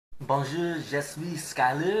Bonjour, je suis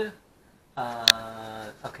Skyler.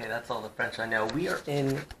 Okay, that's all the French I know. We are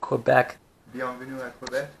in Quebec. Bienvenue à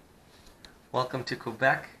Quebec. Welcome to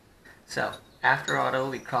Quebec. So, after Ottawa,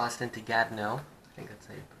 we crossed into Gatineau. I think that's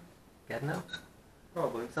Gatineau?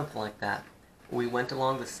 Probably. Something like that. We went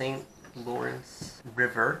along the St. Lawrence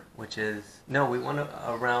River, which is... No, we went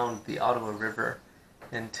around the Ottawa River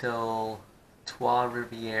until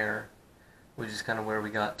Trois-Rivières, which is kind of where we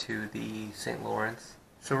got to the St. Lawrence.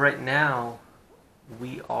 So right now,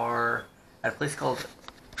 we are at a place called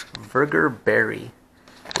Burger Berry,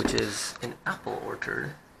 which is an apple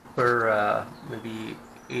orchard. We're maybe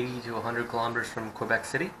 80 to 100 kilometers from Quebec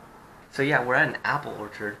City. So yeah, we're at an apple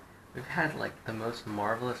orchard. We've had like the most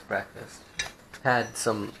marvelous breakfast. Had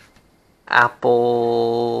some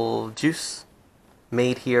apple juice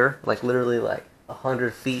made here, like literally like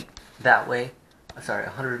 100 feet that way. Sorry,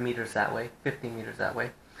 100 meters that way, 50 meters that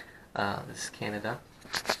way. This is Canada.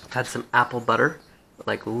 Had some apple butter.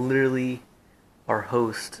 Like literally our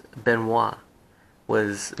host, Benoit,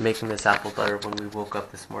 was making this apple butter when we woke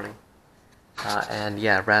up this morning. And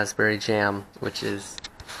yeah, raspberry jam, which is...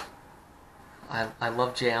 I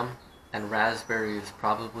love jam, and raspberry is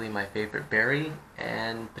probably my favorite berry,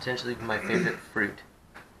 and potentially my favorite fruit.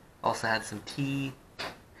 Also had some tea,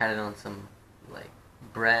 had it on some like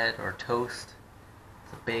bread or toast,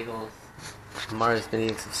 some bagels. Mario's been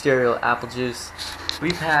eating some cereal, apple juice.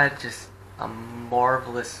 We've had just a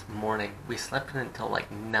marvelous morning. We slept until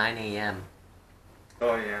like 9 a.m.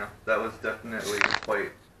 Oh yeah, that was definitely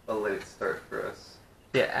quite a late start for us.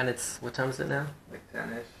 Yeah, and it's, what time is it now? Like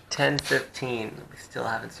 10-ish. 10:15. We still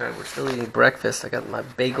haven't started. We're still eating breakfast. I got my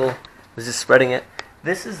bagel. Was just spreading it.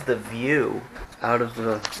 This is the view out of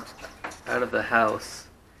the house.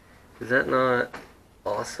 Is that not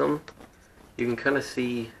awesome? You can kind of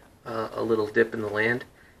see a little dip in the land.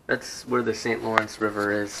 That's where the St. Lawrence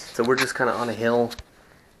River is. So we're just kind of on a hill,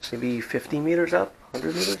 maybe 50 meters up,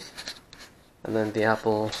 100 meters. And then the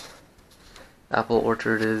apple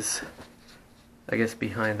orchard is, I guess,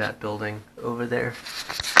 behind that building over there.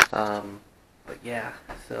 But yeah,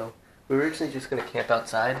 so we were originally just going to camp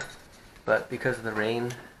outside, but because of the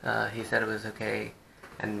rain, he said it was okay,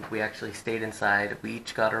 and we actually stayed inside. We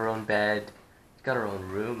each got our own bed, got our own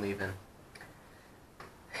room even.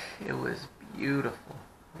 It was beautiful.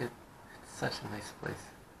 It's such a nice place.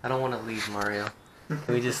 I don't want to leave, Mario. Can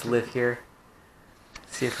we just live here?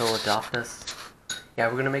 See if he'll adopt us. Yeah,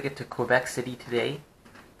 we're going to make it to Quebec City today.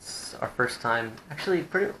 It's our first time. Actually,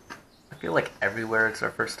 I feel like everywhere it's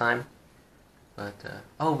our first time. But,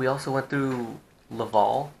 oh, we also went through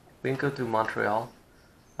Laval. We didn't go through Montreal.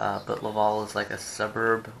 But Laval is like a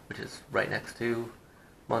suburb, which is right next to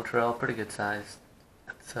Montreal. Pretty good size.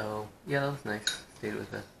 So, yeah, that was nice. Stayed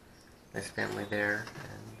with a nice family there.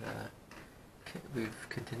 And we've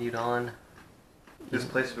continued on. This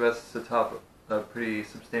place rests atop a pretty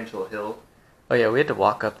substantial hill. Oh yeah, we had to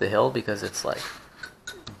walk up the hill because it's like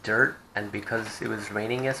dirt, and because it was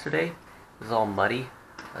raining yesterday, it was all muddy,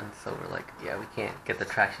 and so we're like, yeah, we can't get the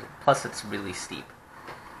traction. Plus, it's really steep.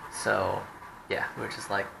 So, yeah, we're just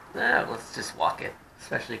like, let's just walk it,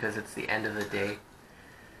 especially because it's the end of the day.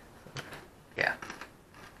 So, yeah,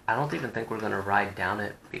 I don't even think we're gonna ride down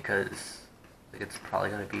it because it's probably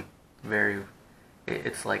gonna be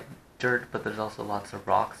it's like dirt, but there's also lots of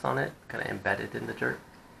rocks on it, kind of embedded in the dirt.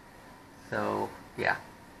 So, yeah.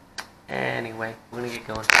 Anyway, we're gonna get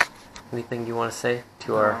going. Anything you want to say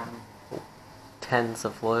to our tens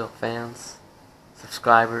of loyal fans,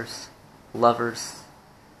 subscribers, lovers,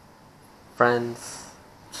 friends,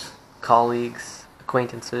 colleagues,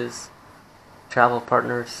 acquaintances, travel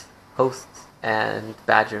partners, hosts, and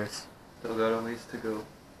badgers? Still got a ways to go.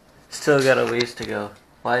 Still got a ways to go.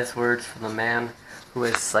 Wise words from the man who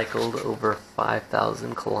has cycled over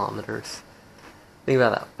 5,000 kilometers. Think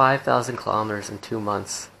about that, 5,000 kilometers in 2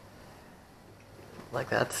 months. Like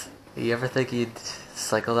that's... You ever think you'd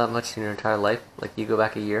cycle that much in your entire life? Like you go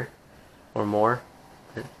back a year? Or more?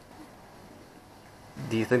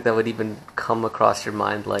 Do you think that would even come across your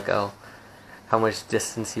mind, like, oh, how much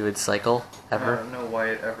distance you would cycle, ever? I don't know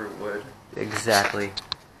why it ever would. Exactly.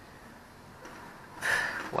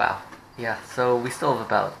 Wow. Yeah, so we still have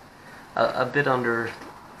about a bit under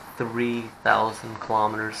 3,000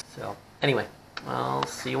 kilometers. So, anyway, I'll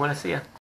see you when I see you.